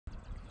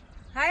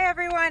Hi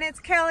everyone, it's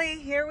Kelly.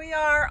 Here we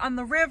are on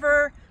the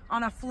river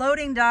on a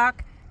floating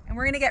dock, and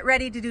we're gonna get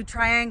ready to do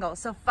triangle.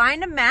 So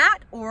find a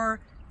mat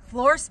or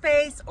floor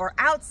space or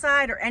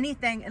outside or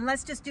anything, and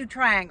let's just do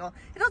triangle.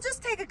 It'll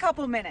just take a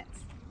couple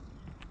minutes.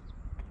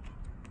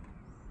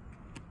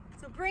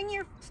 So bring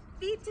your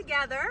feet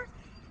together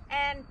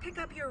and pick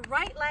up your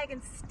right leg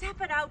and step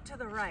it out to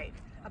the right,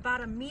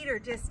 about a meter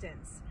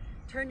distance.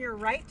 Turn your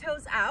right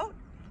toes out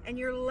and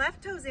your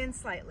left toes in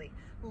slightly.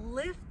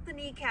 Lift the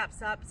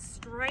kneecaps up,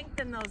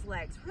 strengthen those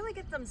legs, really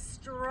get them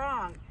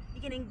strong.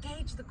 You can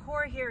engage the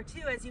core here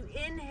too as you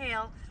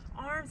inhale,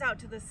 arms out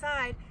to the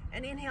side,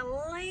 and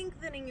inhale,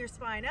 lengthening your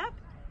spine up,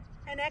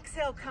 and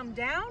exhale, come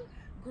down.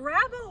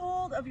 Grab a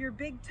hold of your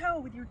big toe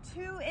with your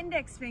 2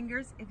 index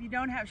fingers if you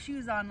don't have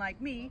shoes on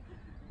like me,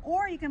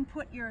 or you can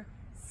put your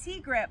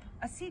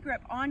a C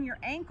grip on your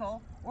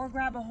ankle or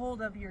grab a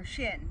hold of your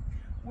shin.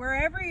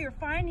 Wherever you're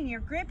finding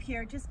your grip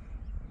here, just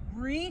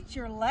reach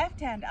your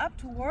left hand up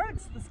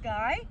towards the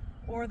sky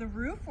or the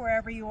roof,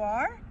 wherever you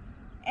are,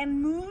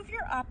 and move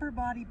your upper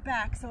body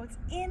back so it's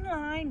in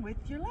line with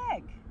your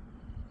leg.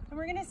 And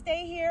we're gonna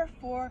stay here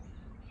for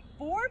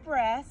 4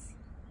 breaths,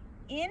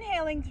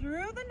 inhaling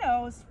through the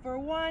nose for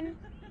 1,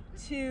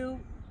 2,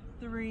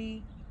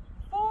 3,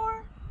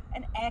 4,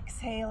 and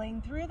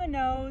exhaling through the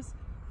nose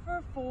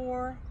for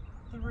 4,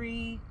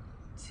 3,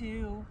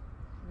 2,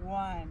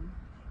 1.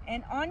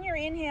 And on your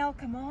inhale,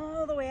 come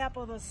all the way up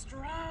with those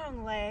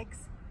strong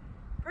legs.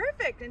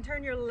 Perfect, and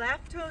turn your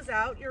left toes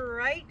out, your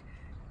right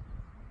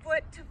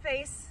foot to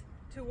face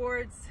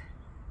towards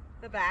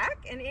the back,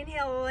 and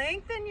inhale,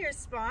 lengthen your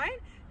spine,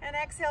 and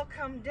exhale,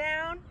 come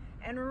down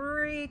and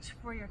reach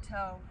for your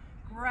toe.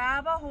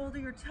 Grab a hold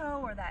of your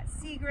toe or that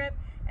C grip,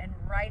 and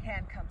right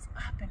hand comes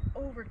up and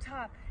over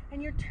top,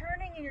 and you're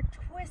turning and you're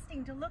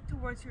twisting to look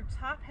towards your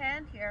top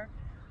hand here.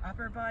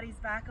 Upper body's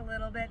back a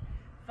little bit,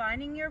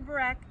 finding your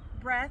breath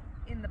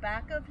in the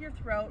back of your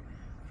throat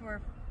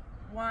for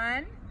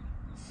 1,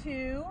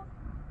 2,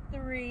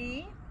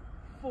 3,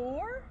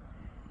 4,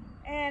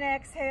 and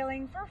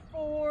exhaling for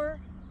 4,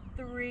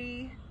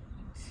 3,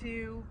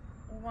 2,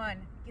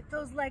 1. Get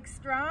those legs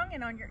strong,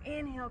 and on your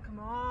inhale, come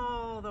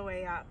all the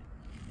way up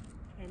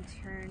and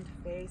turn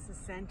to face the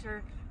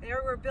center.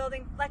 There we're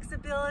building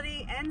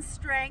flexibility and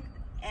strength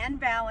and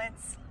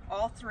balance,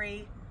 all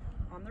 3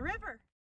 on the river.